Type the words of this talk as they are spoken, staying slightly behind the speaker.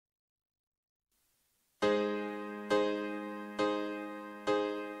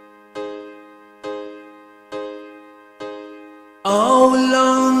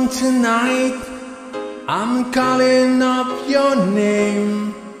tonight. I'm calling up your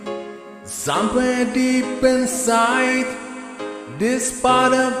name. Somewhere deep inside, this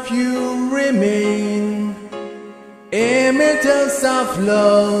part of you remain. Images of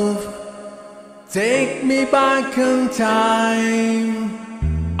love, take me back in time.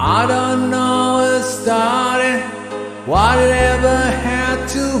 I don't know how it started, what it ever had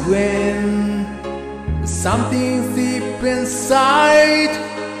to end. Something deep inside,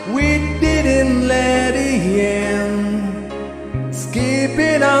 we didn't let it end. It's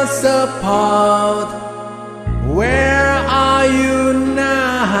keeping us apart. Where are you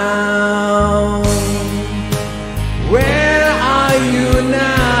now? Where are you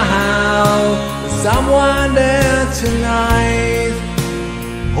now? Someone there tonight,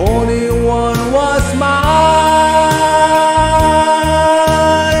 only one was mine.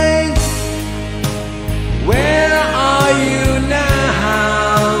 Where are you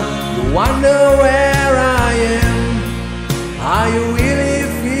now? You wonder where I am. Are you really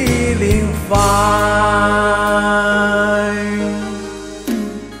feeling fine?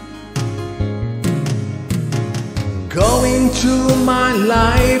 Going through my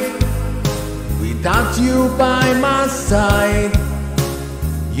life without you by my side,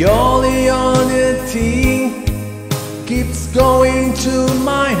 you're the only thing keeps going to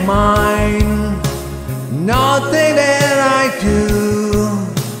my mind. Nothing that I do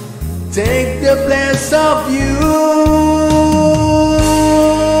take the place of you.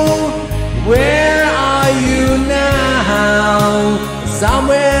 Where are you now?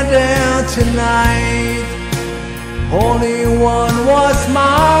 Somewhere there tonight, only one was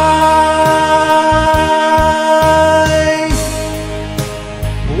mine.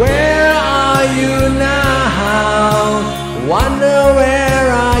 Where are you now? Wonder where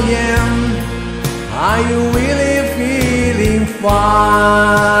I am. Are you really feeling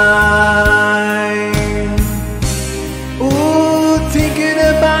fine? Ooh, thinking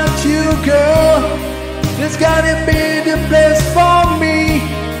about you, girl. There's gotta be the place for me.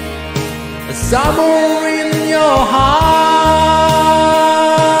 Somewhere in your heart.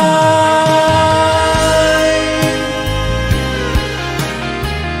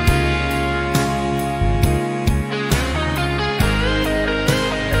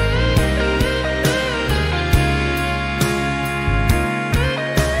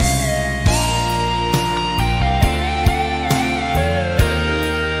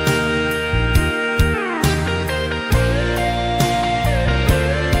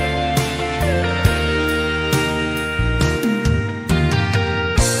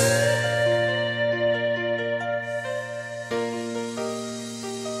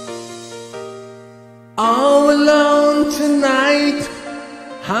 All alone tonight,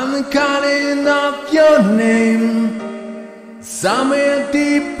 I'm calling up your name. Somewhere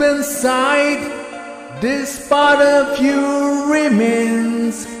deep inside, this part of you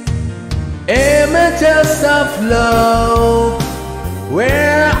remains. Images of love,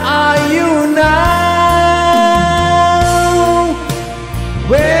 where are you now?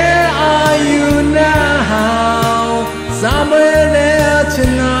 Where are you now? Somewhere there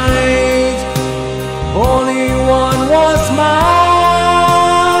tonight, only one was mine.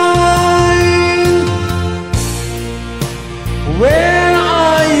 Where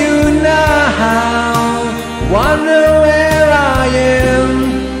are you now? Wonder where I am.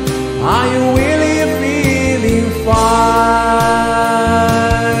 Are you really feeling fine?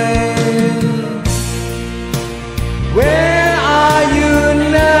 Where are you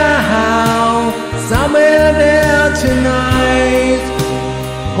now? Somewhere there tonight,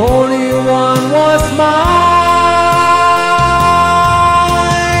 only one was mine.